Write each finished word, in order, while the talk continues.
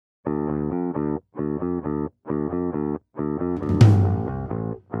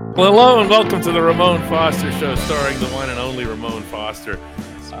Well, hello and welcome to the Ramon Foster Show, starring the one and only Ramon Foster.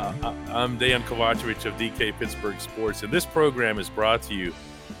 I'm Dan Kovacevic of DK Pittsburgh Sports, and this program is brought to you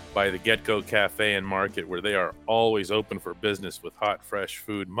by the Get-Go Cafe and Market, where they are always open for business with hot, fresh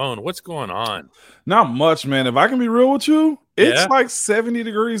food. Moan, what's going on? Not much, man. If I can be real with you, it's like 70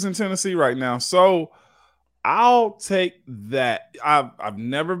 degrees in Tennessee right now. So I'll take that. I've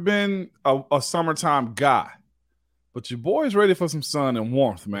never been a summertime guy, but your boy's ready for some sun and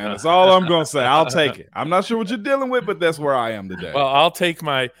warmth, man. That's all I'm gonna say. I'll take it. I'm not sure what you're dealing with, but that's where I am today. Well, I'll take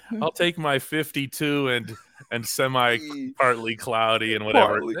my 52 and semi partly cloudy and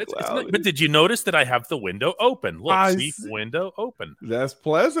whatever. But did you notice that I have the window open? Look, see, window open. That's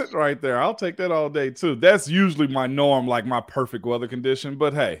pleasant right there. I'll take that all day too. That's usually my norm, like my perfect weather condition.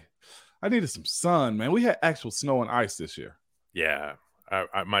 But hey, I needed some sun, man. We had actual snow and ice this year. Yeah.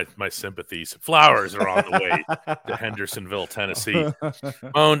 My sympathies. Flowers are on the way to Hendersonville, Tennessee.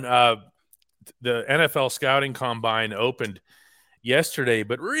 Moan, the NFL scouting combine opened yesterday,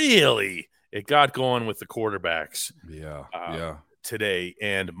 but really it got going with the quarterbacks. Today,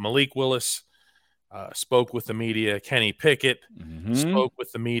 and Malik Willis spoke with the media. Kenny Pickett spoke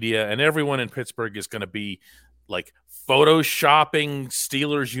with the media, and everyone in Pittsburgh is going to be like photoshopping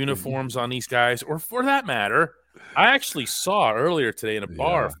Steelers uniforms on these guys, or for that matter, I actually saw earlier today in a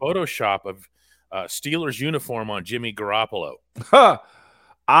bar a Photoshop of Steelers uniform on Jimmy Garoppolo.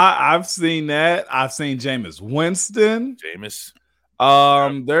 I've seen that. I've seen Jameis Winston.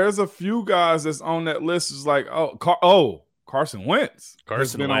 There's a few guys that's on that list. Is like, Carson Wentz.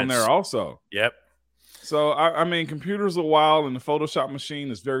 Carson been on there also. Yep. So, I mean, computers are wild, and the Photoshop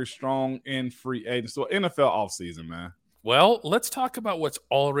machine is very strong in free agency. So, NFL offseason, man. Well, let's talk about what's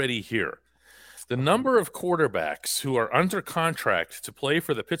already here. The number of quarterbacks who are under contract to play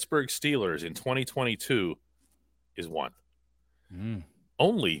for the Pittsburgh Steelers in 2022 is one.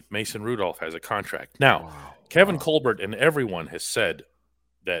 Only Mason Rudolph has a contract. Now, Kevin Colbert and everyone has said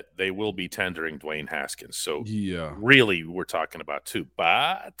that they will be tendering Dwayne Haskins. So, really, we're talking about two.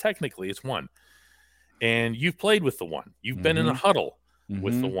 But technically, it's one. And you've played with the one. You've been in a huddle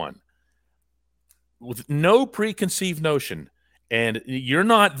with the one. With no preconceived notion. And you're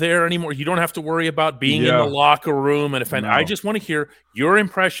not there anymore. You don't have to worry about being in the locker room. And I just want to hear your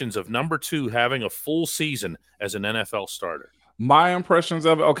impressions of number two having a full season as an NFL starter. My impressions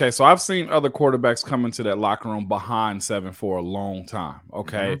of it. Okay, so I've seen other quarterbacks come into that locker room behind 7 for a long time.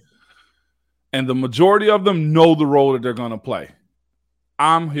 Okay. And the majority of them know the role that they're going to play.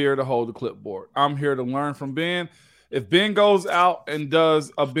 I'm here to hold the clipboard. I'm here to learn from Ben. If Ben goes out and does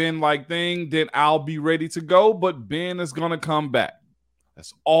a Ben-like thing, then I'll be ready to go, but Ben is going to come back.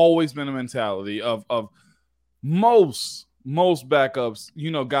 That's always been a mentality of most backups,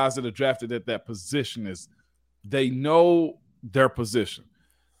 guys that are drafted at that position, is they know their position.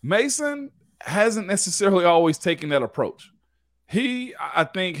 Mason hasn't necessarily always taken that approach. He, I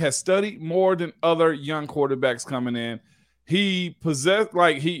think, has studied more than other young quarterbacks coming in. He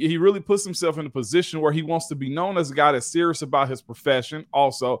he really puts himself in a position where he wants to be known as a guy that's serious about his profession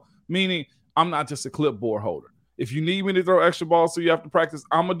also, meaning I'm not just a clipboard holder. If you need me to throw extra balls so you have to practice,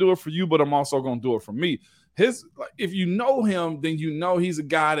 I'm going to do it for you, but I'm also going to do it for me. If you know him, then you know he's a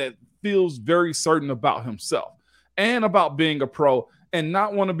guy that feels very certain about himself and about being a pro, and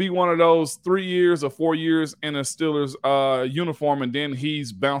not want to be one of those 3 years or 4 years in a Steelers uniform, and then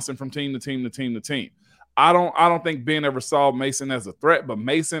he's bouncing from team to team to team to team. I don't think Ben ever saw Mason as a threat, but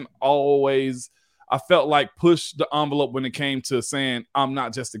Mason always, I felt like, pushed the envelope when it came to saying, I'm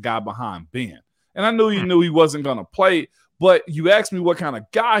not just a guy behind Ben. And I knew he wasn't going to play, but you asked me what kind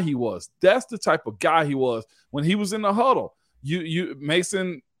of guy he was. That's the type of guy he was when he was in the huddle.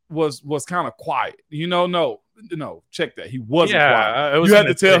 Mason was kind of quiet. No, check that. He wasn't quiet. You had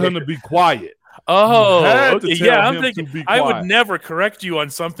to tell him to be quiet. Oh, okay. Yeah, I'm thinking I would never correct you on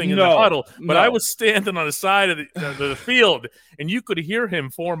something in the huddle, but I was standing on the side of the field, and you could hear him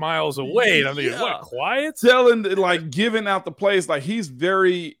 4 miles away. And I'm thinking, what, quiet? Giving out the plays, he's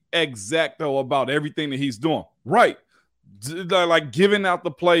very exacto about everything that he's doing. Right. Giving out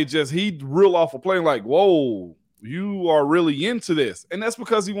the play, he'd reel off a play like, whoa, you are really into this. And that's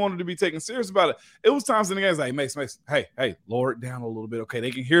because he wanted to be taken serious about it. It was times in the games like, Mason, hey, lower it down a little bit. Okay,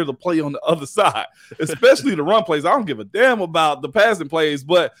 they can hear the play on the other side, especially the run plays. I don't give a damn about the passing plays,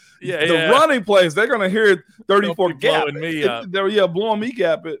 but the running plays, they're going to hear 34 gap. Blowing me up. Blowing me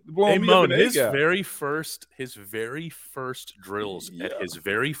gap. Blowing me up in his very first drills at his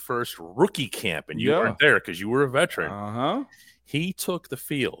very first rookie camp, and you weren't there because you were a veteran. He took the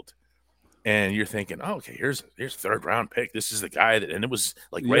field. And you're thinking, oh, okay, here's third round pick. This is the guy that, and it was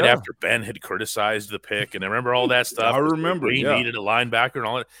right after Ben had criticized the pick, and I remember all that stuff. I remember. We needed a linebacker and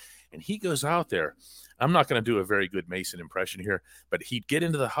all that. and he goes out there. I'm not going to do a very good Mason impression here, but he'd get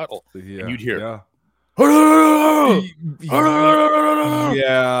into the huddle, and you'd hear, yeah,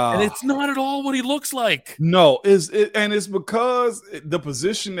 and it's not at all what he looks like. No, and it's because the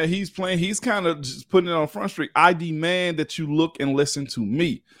position that he's playing, he's kind of just putting it on Front Street. I demand that you look and listen to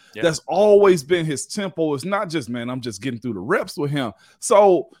me. Yeah. That's always been his tempo. It's not just, man, I'm just getting through the reps with him.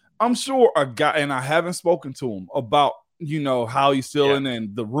 So I'm sure a guy, and I haven't spoken to him about, how he's feeling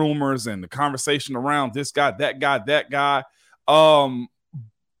and the rumors and the conversation around this guy, that guy.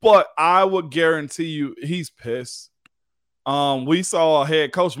 But I would guarantee you he's pissed. We saw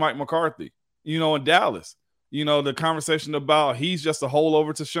head coach Mike McCarthy, in Dallas. The conversation about he's just a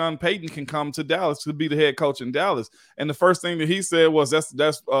holdover to Sean Payton can come to Dallas to be the head coach in Dallas. And the first thing that he said was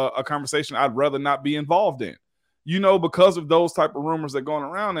that's a conversation I'd rather not be involved in, because of those type of rumors that are going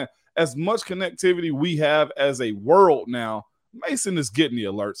around. And as much connectivity we have as a world now, Mason is getting the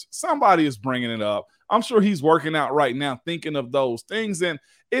alerts. Somebody is bringing it up. I'm sure he's working out right now thinking of those things. And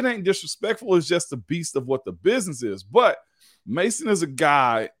it ain't disrespectful. It's just the beast of what the business is. But Mason is a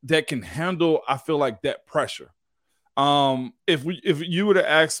guy that can handle, I feel like, that pressure. If you were to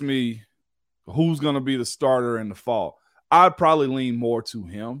ask me who's going to be the starter in the fall, I'd probably lean more to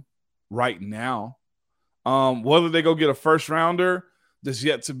him right now. Whether they go get a first rounder, that's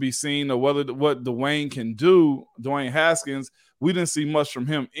yet to be seen, or what Dwayne can do, Dwayne Haskins, we didn't see much from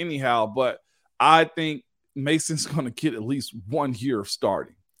him anyhow, but I think Mason's going to get at least 1 year of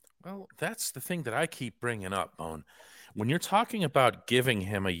starting. Well, that's the thing that I keep bringing up, Bone. When you're talking about giving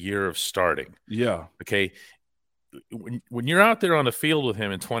him a year of starting, okay, when you're out there on the field with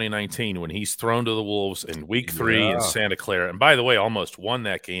him in 2019, when he's thrown to the Wolves in week 3 in Santa Clara, and by the way, almost won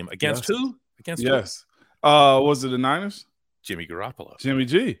that game against who? Against who? Was it the Niners? Jimmy Garoppolo. Jimmy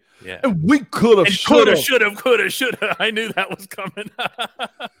G. Yeah. And we could have, should have. I knew that was coming.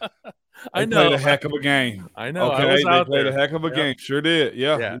 I know. Played a heck of a game. I know. Okay, they played a heck of a game. Sure did.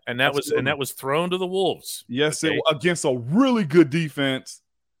 Yeah. And that was thrown to the Wolves. Yes, okay. Against a really good defense.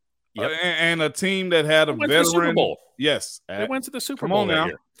 Yep. And a team that had a veteran. Super Bowl. Yes. They went to the Super Bowl that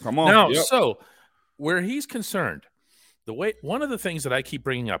year. Come on. Now, so where he's concerned, one of the things that I keep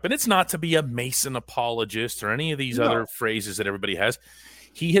bringing up, and it's not to be a Mason apologist or any of these other phrases that everybody has,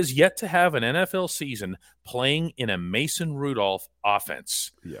 he has yet to have an NFL season playing in a Mason Rudolph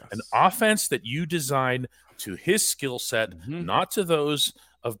offense, an offense that you design to his skill set, not to those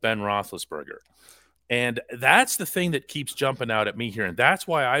of Ben Roethlisberger. And that's the thing that keeps jumping out at me here. And that's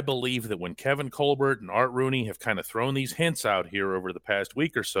why I believe that when Kevin Colbert and Art Rooney have kind of thrown these hints out here over the past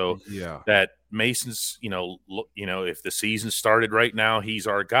week or so, that Mason's, if the season started right now, he's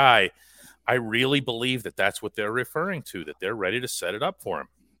our guy. I really believe that that's what they're referring to, that they're ready to set it up for him.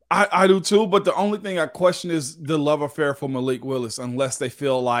 I do too, but the only thing I question is the love affair for Malik Willis, unless they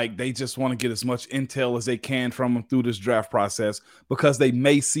feel like they just want to get as much intel as they can from him through this draft process, because they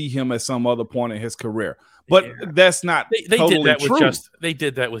may see him at some other point in his career. But that's not totally true. They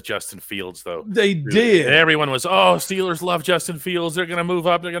did that with Justin Fields, though. They did. And everyone was, Steelers love Justin Fields. They're going to move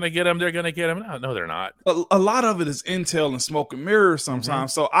up. They're going to get him. They're going to get him. No, they're not. A lot of it is intel and smoke and mirrors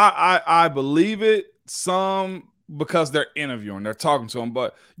sometimes. So I believe it some because they're interviewing, they're talking to him.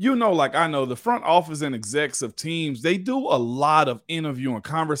 But I know the front office and execs of teams, they do a lot of interviewing,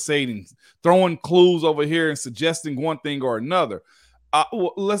 conversating, throwing clues over here and suggesting one thing or another.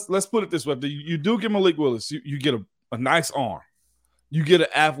 Let's put it this way. You do get Malik Willis. You get a nice arm. You get an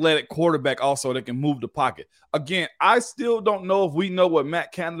athletic quarterback also that can move the pocket. Again, I still don't know if we know what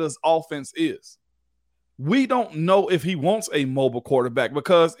Matt Canada's offense is. We don't know if he wants a mobile quarterback,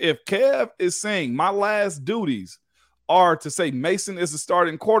 because if Kev is saying my last duties are to say Mason is the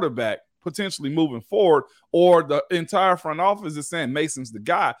starting quarterback, potentially moving forward, or the entire front office is saying Mason's the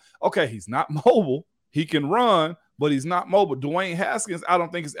guy. Okay, he's not mobile. He can run, but he's not mobile. Dwayne Haskins, I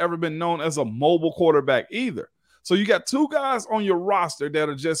don't think has ever been known as a mobile quarterback either. So you got two guys on your roster that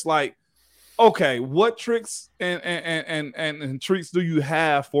are just like, okay, what tricks and treats do you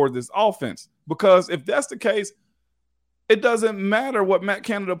have for this offense? Because if that's the case, it doesn't matter what Matt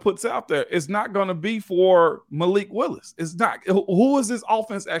Canada puts out there. It's not going to be for Malik Willis. It's not. Who is this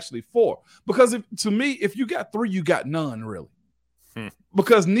offense actually for? Because to me, if you got three, you got none, really.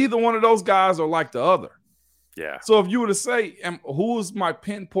 Because neither one of those guys are like the other. Yeah. So if you were to say, who is my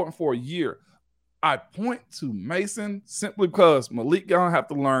pinpoint for a year? I point to Mason simply because Malik gonna have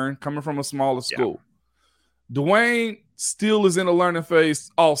to learn coming from a smaller school. Yeah. Dwayne still is in a learning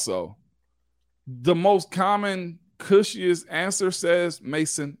phase also. The most common, cushiest answer says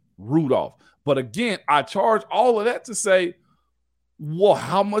Mason Rudolph. But again, I charge all of that to say Whoa,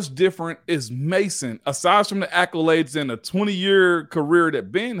 how much different is Mason, aside from the accolades and a 20-year career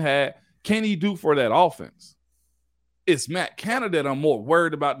that Ben had, can he do for that offense? It's Matt Canada that I'm more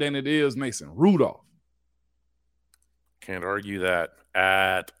worried about than it is Mason Rudolph. Can't argue that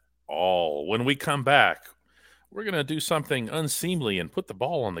at all. When we come back, we're going to do something unseemly and put the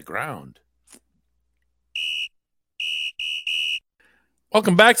ball on the ground.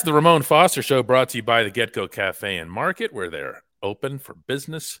 Welcome back to the Ramon Foster Show, brought to you by the Get Go Cafe and Market, where they're open for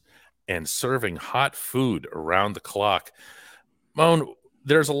business and serving hot food around the clock. Ramon,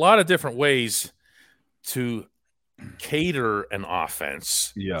 there's a lot of different ways to cater an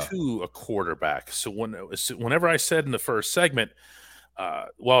offense to a quarterback. So whenever I said in the first segment,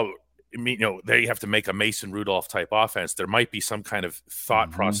 they have to make a Mason Rudolph type offense, there might be some kind of thought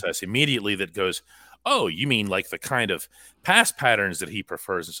process immediately that goes, oh, you mean like the kind of pass patterns that he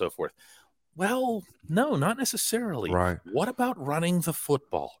prefers and so forth. Well, no, not necessarily. Right. What about running the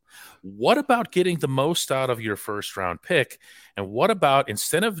football? What about getting the most out of your first-round pick? And what about,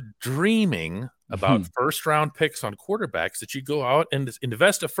 instead of dreaming about first-round picks on quarterbacks, that you go out and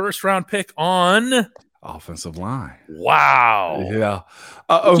invest a first-round pick on offensive line? Wow. Yeah.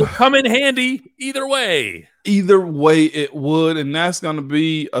 It'll come in handy either way. Either way it would, and that's going to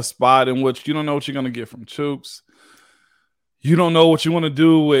be a spot in which you don't know what you're going to get from Chooks. You don't know what you want to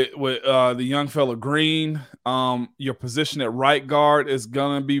do with the young fella Green. Your position at right guard is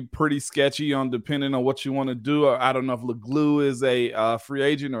going to be pretty sketchy depending on what you want to do. I don't know if LeGlue is a free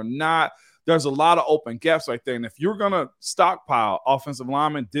agent or not. There's a lot of open gaps right there. And if you're going to stockpile offensive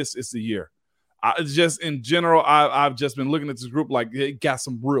linemen, this is the year. Just in general, I've just been looking at this group like they got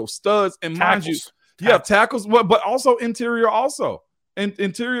some real studs. And mind you, tackles, but also interior also. And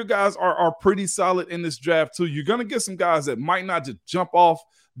interior guys are pretty solid in this draft too. You're gonna get some guys that might not just jump off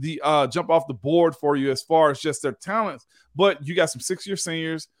the board for you as far as just their talents, but you got some 6-year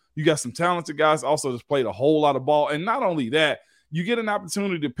seniors, you got some talented guys also just played a whole lot of ball. And not only that, you get an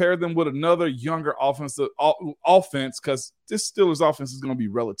opportunity to pair them with another younger offense because this Steelers offense is going to be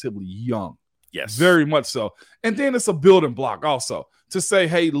relatively young. Yes, very much so. And then it's a building block also to say,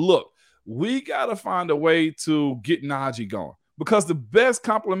 hey, look, we got to find a way to get Najee going. Because the best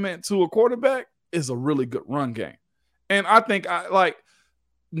compliment to a quarterback is a really good run game. And I think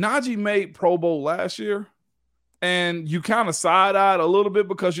Najee made Pro Bowl last year, and you kind of side-eyed a little bit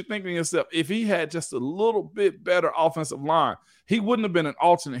because you're thinking to yourself, if he had just a little bit better offensive line, he wouldn't have been an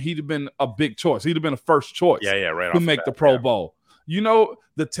alternate. He'd have been a big choice. He'd have been a first choice right to make the Pro Bowl. You know,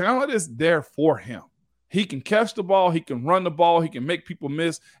 the talent is there for him. He can catch the ball. He can run the ball. He can make people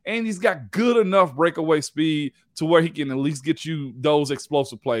miss. And he's got good enough breakaway speed to where he can at least get you those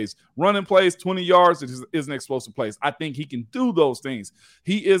explosive plays. Running plays, 20 yards is an explosive plays. I think he can do those things.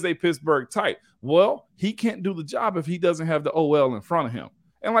 He is a Pittsburgh type. Well, he can't do the job if he doesn't have the OL in front of him.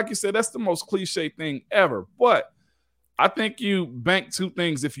 And like you said, that's the most cliche thing ever. But I think you bank two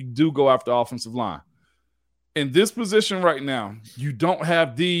things if you do go after offensive line. In this position right now, you don't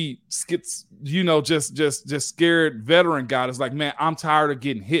have the just scared veteran guy that's like, man, I'm tired of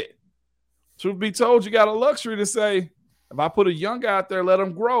getting hit. Truth be told, you got a luxury to say, if I put a young guy out there, let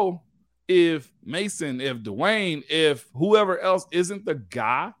him grow. If Mason, if Dwayne, if whoever else isn't the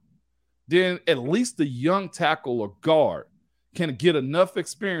guy, then at least the young tackle or guard can get enough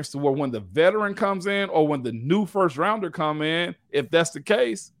experience to where when the veteran comes in or when the new first rounder come in, if that's the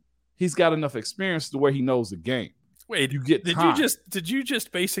case, he's got enough experience to where he knows the game. Wait, did you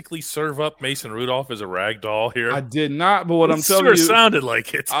just basically serve up Mason Rudolph as a rag doll here? I did not, but what I'm telling you, sounded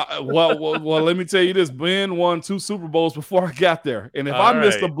like it. Well, let me tell you this: Ben won 2 Super Bowls before I got there, and if I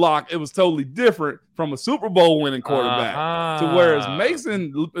missed a block, it was totally different from a Super Bowl winning quarterback to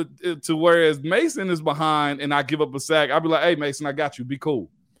whereas Mason is behind, and I give up a sack. I'll be like, "Hey, Mason, I got you. Be cool."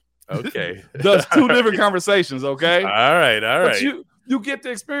 Okay, that's 2 different conversations. Okay, all right. But you get the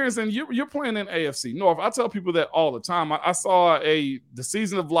experience, and you're playing in AFC North. I tell people that all the time. I saw the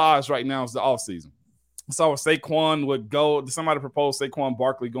season of lies right now is the off season. I saw where Saquon would go. Somebody proposed Saquon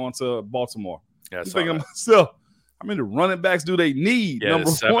Barkley going to Baltimore. Yeah, I'm thinking to myself, how many running backs do they need? Yeah, number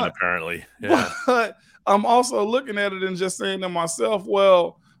 7 one, apparently. Yeah. But I'm also looking at it and just saying to myself,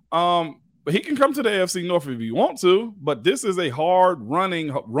 well, he can come to the AFC North if he want to, but this is a hard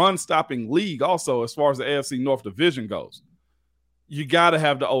run-stopping league also as far as the AFC North division goes. You got to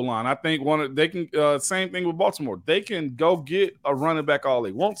have the O-line. I think they can same thing with Baltimore. They can go get a running back all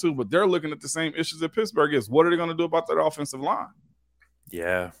they want to, but they're looking at the same issues that Pittsburgh is. What are they going to do about their offensive line?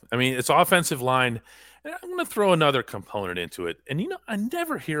 Yeah. I mean, it's offensive line. And I'm going to throw another component into it. And, I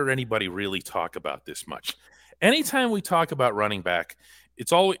never hear anybody really talk about this much. Anytime we talk about running back,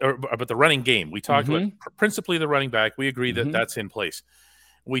 it's all about the running game. We talk about principally the running back. We agree that that's in place.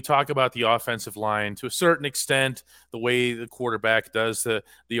 We talk about the offensive line to a certain extent, the way the quarterback does the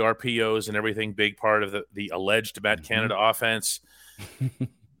RPOs and everything, big part of the alleged Matt Canada offense.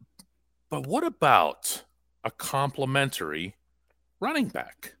 But what about a complementary running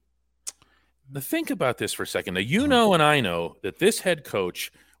back? Now think about this for a second. Now, you know and I know that this head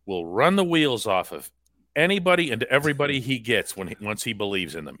coach will run the wheels off of anybody and everybody he gets once he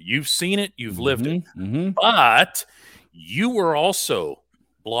believes in them. You've seen it. You've lived it. But you were also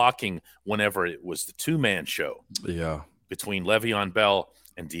blocking whenever it was the two-man show between Le'Veon Bell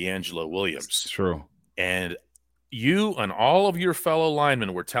and D'Angelo Williams. It's true. And you and all of your fellow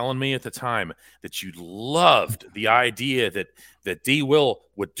linemen were telling me at the time that you loved the idea that D. Will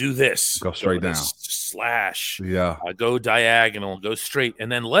would do this. Go straight down. Slash. Yeah. Go diagonal, go straight.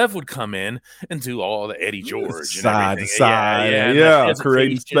 And then Lev would come in and do all the Eddie George. Side and to side. Yeah.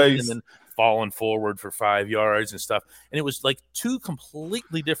 Creating space. And then falling forward for 5 yards and stuff. And it was like two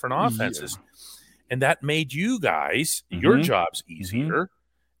completely different offenses. And that made you guys, your jobs easier,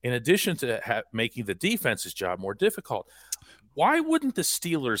 in addition to making the defense's job more difficult. Why wouldn't the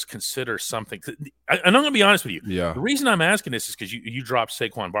Steelers consider something? And I'm going to be honest with you. Yeah. The reason I'm asking this is because you dropped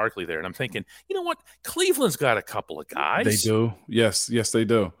Saquon Barkley there, and I'm thinking, you know what? Cleveland's got a couple of guys. They do. Yes, they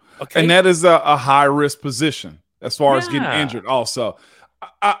do. Okay. And that is a high-risk position as far as getting injured also.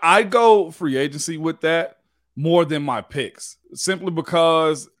 I go free agency with that more than my picks, simply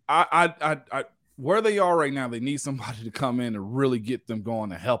because I where they are right now, they need somebody to come in and really get them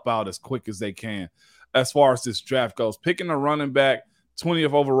going and help out as quick as they can. As far as this draft goes, picking a running back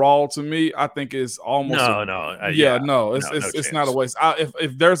 20th overall to me, I think is almost it's not a waste.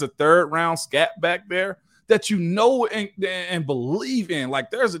 If there's a third round scat back there that you know and believe in,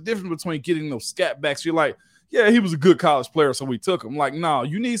 like there's a difference between getting those scat backs. You're like, yeah, he was a good college player, so we took him. Like, no,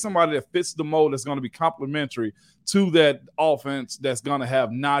 you need somebody that fits the mold that's going to be complementary to that offense that's going to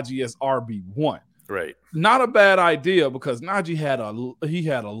have Najee as RB1. Right. Not a bad idea because Najee had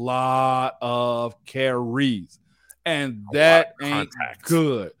a lot of carries, and that ain't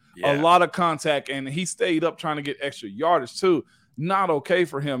good. Yeah. A lot of contact, and he stayed up trying to get extra yardage too. Not okay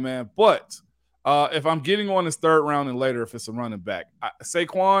for him, man. But if I'm getting on his third round and later, if it's a running back,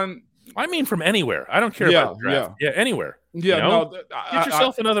 Saquon. I mean, from anywhere. I don't care about the draft. Yeah, anywhere. Yeah, you know? Get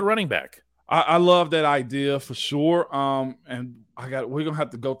yourself another running back. I love that idea for sure. And we're gonna have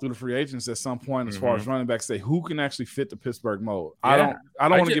to go through the free agents at some point as far as running backs. Say who can actually fit the Pittsburgh mold. Yeah. I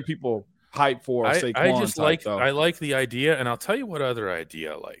don't want to get people hyped for Saquon. I like the idea, and I'll tell you what other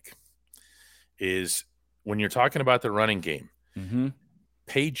idea I like is when you're talking about the running game.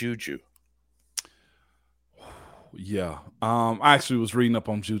 Pay Juju. Yeah. I actually was reading up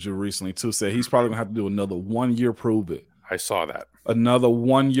on Juju recently too. Said he's probably gonna have to do another 1 year prove it. I saw that. Another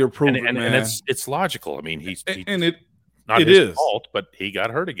 1 year prove it, man. And it's logical. I mean, it not his fault, but he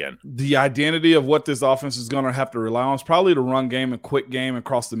got hurt again. The identity of what this offense is gonna have to rely on is probably the run game and quick game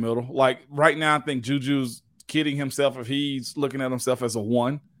across the middle. Like right now, I think Juju's kidding himself if he's looking at himself as a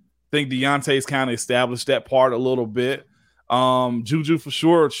one. I think Deontay's kind of established that part a little bit. Juju for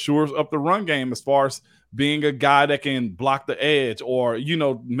sure shores up the run game as far as being a guy that can block the edge or,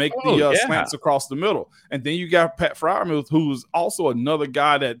 make the slants across the middle. And then you got Pat Freiermuth, who's also another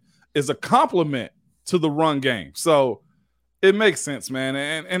guy that is a complement to the run game. So it makes sense, man.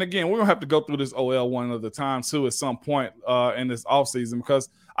 And again, we're going to have to go through this OL one at a time, too, at some point in this offseason because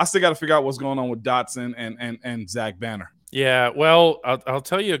I still got to figure out what's going on with Dotson and Zach Banner. Yeah, well, I'll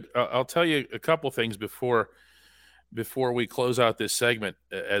tell you a couple things before we close out this segment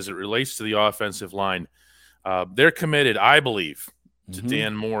as it relates to the offensive line. They're committed, I believe, to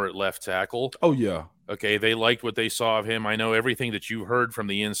Dan Moore at left tackle. Oh, yeah. Okay, they liked what they saw of him. I know everything that you heard from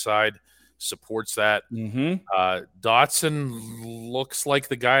the inside supports that. Dotson looks like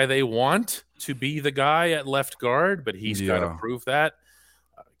the guy they want to be the guy at left guard, but he's got to prove that.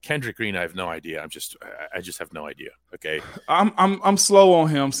 Kendrick Green, I have no idea. I just have no idea. Okay, I'm slow on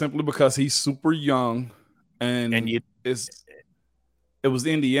him simply because he's super young, and it was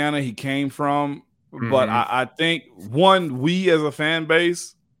Indiana he came from. But I think, we as a fan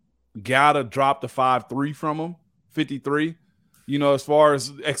base got to drop the 5'3" from him, 53, as far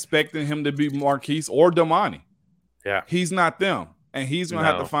as expecting him to be Marquise or Damani. Yeah. He's not them. And he's going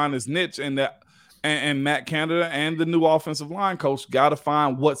to have to find his niche. And Matt Canada and the new offensive line coach got to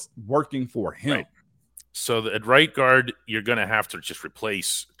find what's working for him. Right. So at right guard, you're going to have to just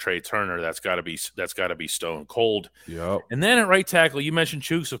replace Trey Turner. That's got to be stone cold. Yep. And then at right tackle, you mentioned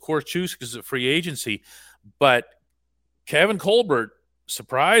Chooks. Of course, Chooks is a free agency, but Kevin Colbert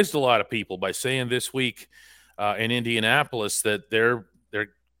surprised a lot of people by saying this week in Indianapolis that they're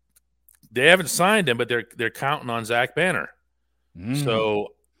they haven't signed him, but they're counting on Zach Banner. So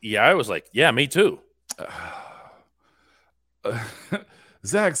yeah, I was like, yeah, me too.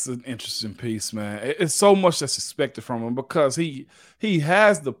 Zach's an interesting piece, man. It's so much that's expected from him because he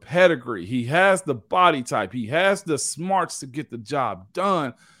has the pedigree, he has the body type, he has the smarts to get the job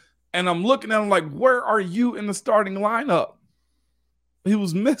done. And I'm looking at him like, where are you in the starting lineup? He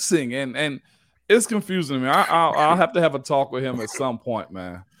was missing, and it's confusing me. I'll have to have a talk with him at some point,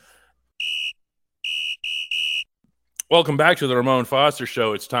 man. Welcome back to the Ramon Foster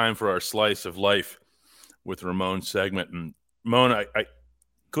Show. It's time for our Slice of Life with Ramon segment. And Ramon, I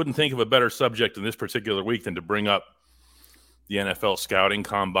couldn't think of a better subject in this particular week than to bring up the NFL scouting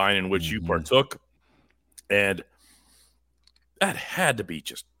combine in which you partook. And that had to be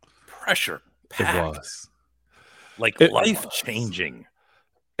just pressure packed. It was. Like life-changing.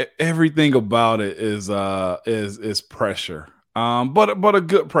 Everything about it is pressure. But a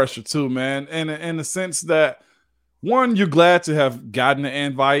good pressure too, man. And in the sense that, one, you're glad to have gotten the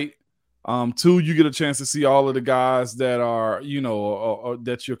invite. Two, you get a chance to see all of the guys that are,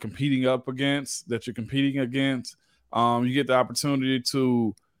 that you're competing against. You get the opportunity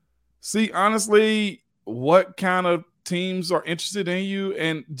to see, honestly, what kind of teams are interested in you.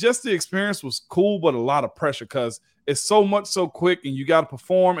 And just the experience was cool, but a lot of pressure because it's so much so quick and you got to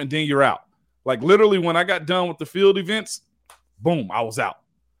perform and then you're out. Like literally when I got done with the field events, boom, I was out.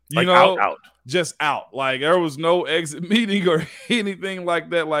 Out. Just out. Like there was no exit meeting or anything like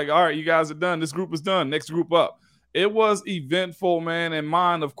that. Like, all right, you guys are done. This group is done. Next group up. It was eventful, man. And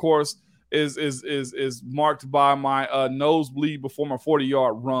mine, of course, is marked by my nosebleed before my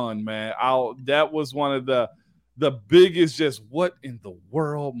 40-yard run, man. That was one of the biggest just what in the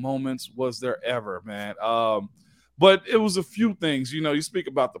world moments was there ever, man. But it was a few things, you speak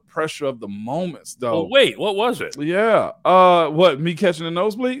about the pressure of the moments, though. Oh, wait, what was it? Yeah. Me catching the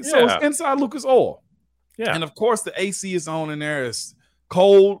nosebleed? Yeah. So it's inside Lucas Oil. Yeah. And, of course, the AC is on in there. It's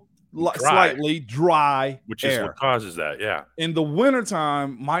cold, slightly dry which is what causes that, yeah. In the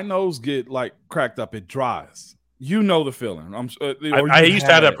wintertime, my nose get, cracked up. It dries. You know the feeling. I used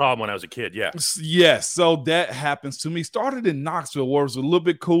to have that problem when I was a kid, yeah. Yes, so that happens to me. Started in Knoxville where it was a little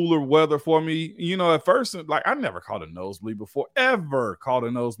bit cooler weather for me. At first, I never caught a nosebleed before, ever caught a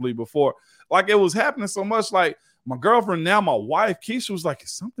nosebleed before. It was happening so much, my girlfriend, now my wife, Keisha, was like,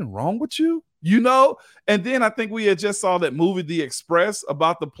 is something wrong with you? And then I think we had just saw that movie, The Express,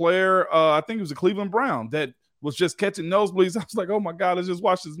 about the player, I think it was a Cleveland Brown, that was just catching nosebleeds. I was like, oh my God, I just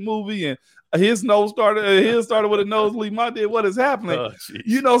watched this movie and his started with a nosebleed. My did, what is happening?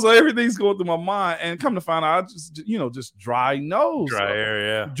 Oh, so everything's going through my mind. And come to find out, I just dry nose. Dry air,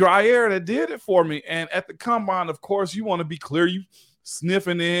 yeah. Dry air that did it for me. And at the combine, of course, you want to be clear. You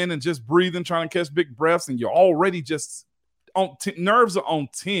sniffing in and just breathing, trying to catch big breaths. And you're already just on nerves are on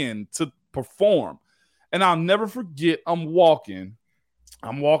 10 to perform. And I'll never forget, I'm walking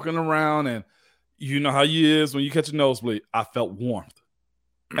around and you know how you is when you catch a nosebleed. I felt warmth.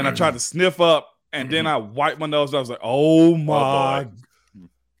 And I tried to sniff up, and then I wiped my nose. I was like, oh, my.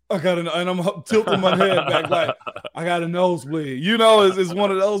 I got and I'm tilting my head back like, I got a nosebleed. It's one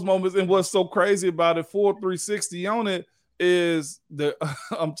of those moments. And what's so crazy about it, full 360 on it, is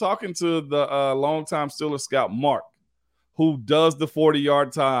I'm talking to the longtime Steelers scout, Mark, who does the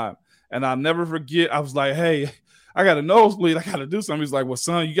 40-yard time. And I'll never forget, I was like, hey, I got a nosebleed. I got to do something. He's like, well,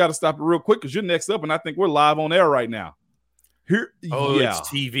 son, you got to stop it real quick because you're next up. And I think we're live on air right now. It's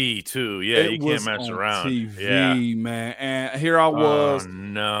TV too. Yeah, you can't mess around. TV, man. And here I was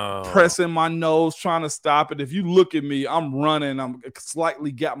pressing my nose, trying to stop it. If you look at me, I'm running. I'm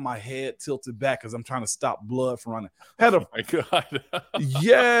slightly got my head tilted back because I'm trying to stop blood from running. Oh my God.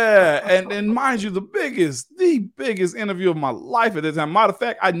 Yeah. And mind you, the biggest interview of my life at that time. Matter of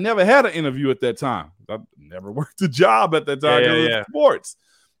fact, I never had an interview at that time. I never worked a job at that time because of sports.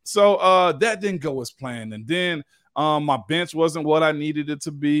 So that didn't go as planned. And then my bench wasn't what I needed it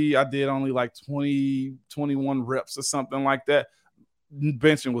to be. I did only 20, 21 reps or something like that.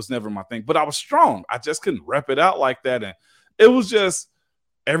 Benching was never my thing, but I was strong. I just couldn't rep it out like that. And it was just,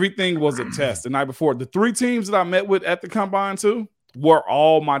 everything was a test. The night before, the 3 teams that I met with at the combine too were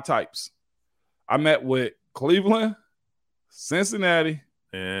all my types. I met with Cleveland, Cincinnati,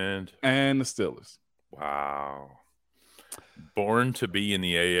 and the Steelers. Wow. Born to be in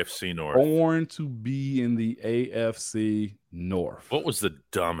the AFC North. Born to be in the AFC North. What was the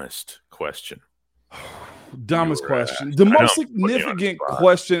dumbest question? Dumbest question. The most significant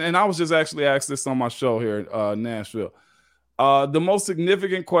question, and I was just actually asked this on my show here in Nashville. The most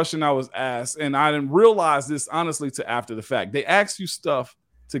significant question I was asked, and I didn't realize this honestly to after the fact. They ask you stuff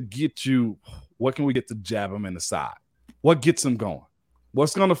to get you, what can we get to jab them in the side? What gets them going?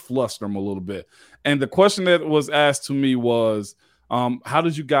 What's going to fluster them a little bit? And the question that was asked to me was, how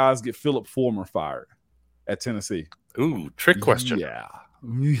did you guys get Philip Fulmer fired at Tennessee? Ooh, trick question. Yeah.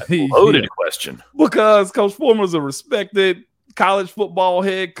 Loaded question. Because Coach Fulmer's a respected college football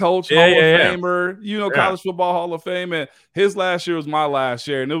head coach, Hall of Famer, College Football Hall of Fame. And his last year was my last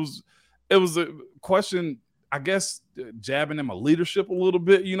year. And it was a question, I guess, jabbing in my leadership a little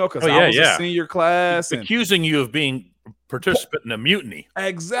bit, because I was a senior class. And accusing you of being participant in a mutiny.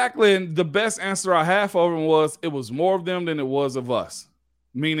 Exactly. And the best answer I have for him was it was more of them than it was of us.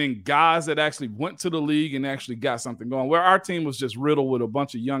 Meaning guys that actually went to the league and actually got something going, where our team was just riddled with a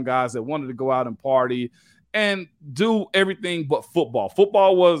bunch of young guys that wanted to go out and party and do everything but football.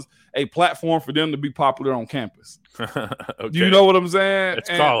 Football was a platform for them to be popular on campus. Okay. You know what I'm saying? It's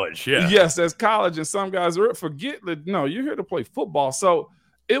college, yeah. Yes, that's college. And some guys forget that, no, you're here to play football. So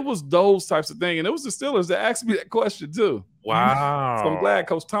it was those types of things. And it was the Steelers that asked me that question too. Wow. So I'm glad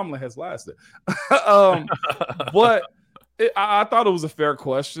Coach Tomlin has lasted. But I thought it was a fair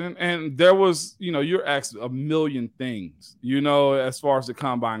question. And there was, you're asked a million things, as far as the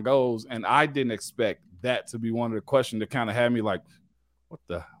combine goes. And I didn't expect that to be one of the questions that kind of had me like, what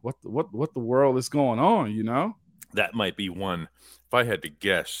the world is going on, That might be one, if I had to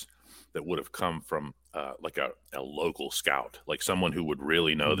guess, that would have come from like a local scout, like someone who would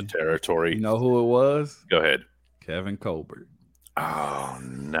really know the territory. You know who it was? Go ahead. Kevin Colbert. Oh,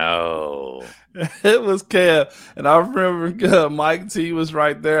 no. It was Kev. And I remember Mike T was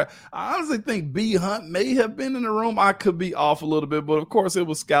right there. I honestly think B. Hunt may have been in the room. I could be off a little bit, but of course it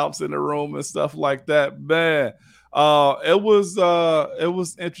was scouts in the room and stuff like that. Man, it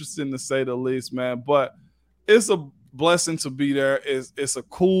was interesting to say the least, man. But it's a blessing to be there. It's a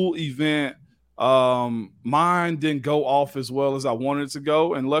cool event. Mine didn't go off as well as I wanted it to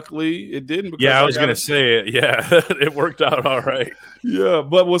go, and luckily it didn't. Because I was going to say it. Yeah, it worked out all right. Yeah,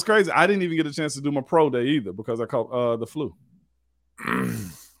 but what's crazy, I didn't even get a chance to do my pro day either because I caught the flu.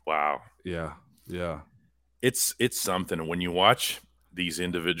 Wow. Yeah. It's something when you watch these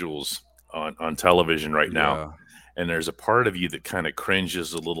individuals on television right now, and there's a part of you that kind of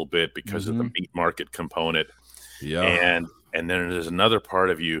cringes a little bit because of the meat market component. Yeah, and then there's another part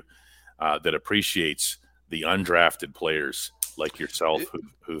of you that appreciates the undrafted players like yourself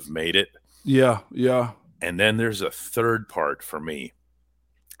who've made it. Yeah. And then there's a third part for me,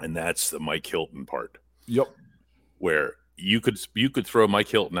 and that's the Mike Hilton part. Yep. Where you could throw Mike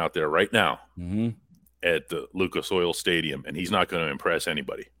Hilton out there right now at the Lucas Oil Stadium, and he's not going to impress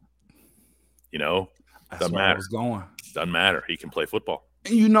anybody. Doesn't matter. Doesn't matter. He can play football.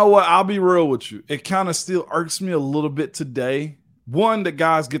 And you know what? I'll be real with you. It kind of still irks me a little bit today. One, the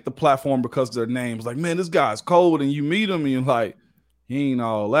guys get the platform because of their names. Like, man, this guy's cold, and you meet him, and you're like, he ain't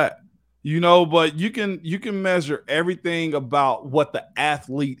all that, But you can measure everything about what the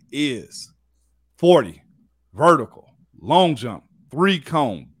athlete is: 40, vertical, long jump,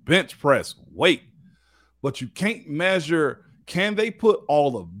 3-cone, bench press, weight. But you can't measure, can they put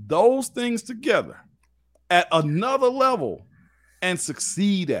all of those things together at another level and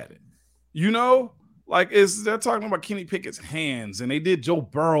succeed at it? Like they're talking about Kenny Pickett's hands, and they did Joe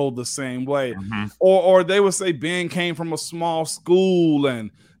Burrow the same way. Or they would say Ben came from a small school,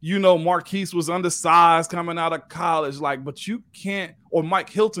 and Marquise was undersized coming out of college. Like, but you can't, or Mike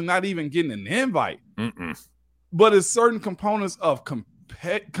Hilton not even getting an invite. But it's certain components of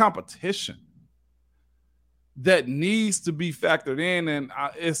competition that needs to be factored in, and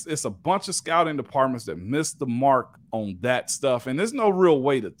it's a bunch of scouting departments that missed the mark on that stuff. And there's no real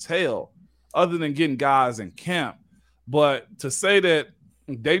way to tell other than getting guys in camp. But to say that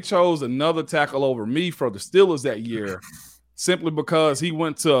they chose another tackle over me for the Steelers that year simply because he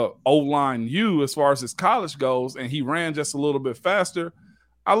went to O-line U as far as his college goes and he ran just a little bit faster,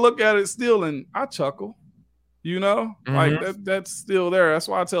 I look at it still and I chuckle, like that's still there. That's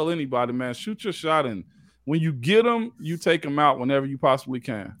why I tell anybody, man, shoot your shot, and when you get them, you take them out whenever you possibly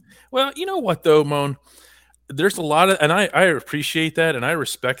can. Well, you know what though, Moan? There's a lot of, and I appreciate that, and I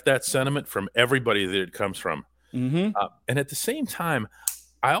respect that sentiment from everybody that it comes from. And at the same time,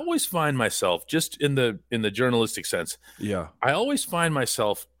 I always find myself, just in the journalistic sense, I always find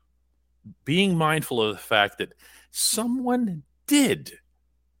myself being mindful of the fact that someone did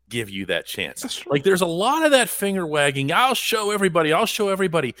give you that chance. Like, there's a lot of that finger wagging. I'll show everybody.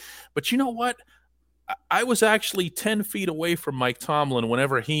 But you know what? I was actually 10 feet away from Mike Tomlin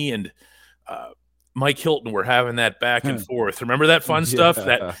whenever he and Mike Hilton were having that back and forth. Remember that fun stuff?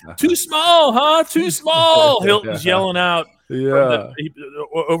 That too small, huh? Too small. Hilton's yelling out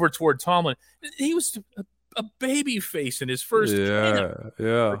over toward Tomlin. He was a baby face in his first camp.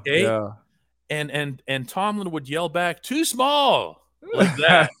 And Tomlin would yell back, too small. like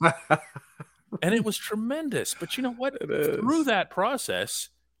that. And it was tremendous. But you know what? Through that process,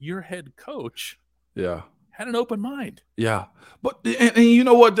 your head coach had an open mind. Yeah. But and you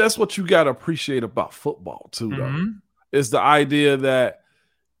know what? That's what you got to appreciate about football too, though, is the idea that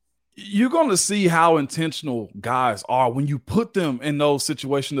you're going to see how intentional guys are when you put them in those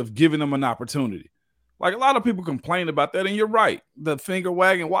situations of giving them an opportunity. Like, a lot of people complain about that, and you're right. The finger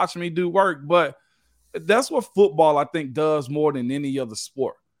wagging, watching me do work. But that's what football, I think, does more than any other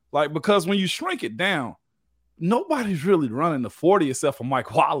sport. Like, because when you shrink it down, nobody's really running the 40 except for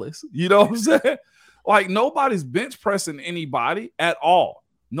Mike Wallace. You know what I'm saying? Like, nobody's bench pressing anybody at all.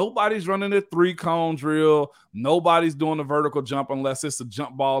 Nobody's running a 3-cone drill. Nobody's doing a vertical jump unless it's a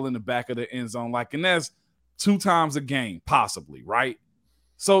jump ball in the back of the end zone. Like, and that's 2 times a game, possibly, right?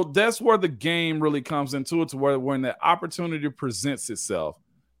 So that's where the game really comes into it, to where when the opportunity presents itself,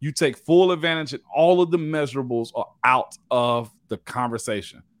 you take full advantage and all of the measurables are out of the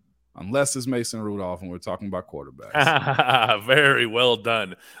conversation. Unless it's Mason Rudolph and we're talking about quarterbacks. Very well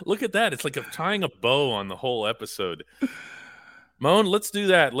done. Look at that. It's like tying a bow on the whole episode. Moan, let's do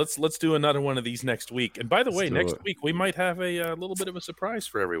that. Let's do another one of these next week. And by the way, next week we might have a little bit of a surprise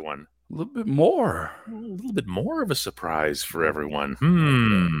for everyone. A little bit more. A little bit more of a surprise for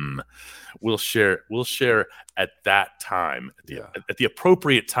everyone. We'll share at that time, at the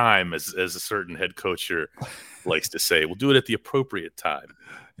appropriate time, as a certain head coach here likes to say. We'll do it at the appropriate time.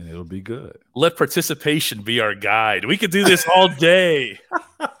 And it'll be good. Let participation be our guide. We could do this all day.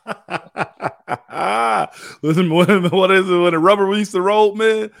 Listen, what is it when the rubber meets the road,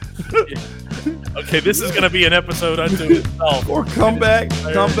 man? Okay, this is going to be an episode unto itself. Or come back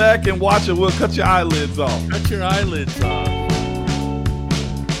and watch it. We'll cut your eyelids off. Cut your eyelids off.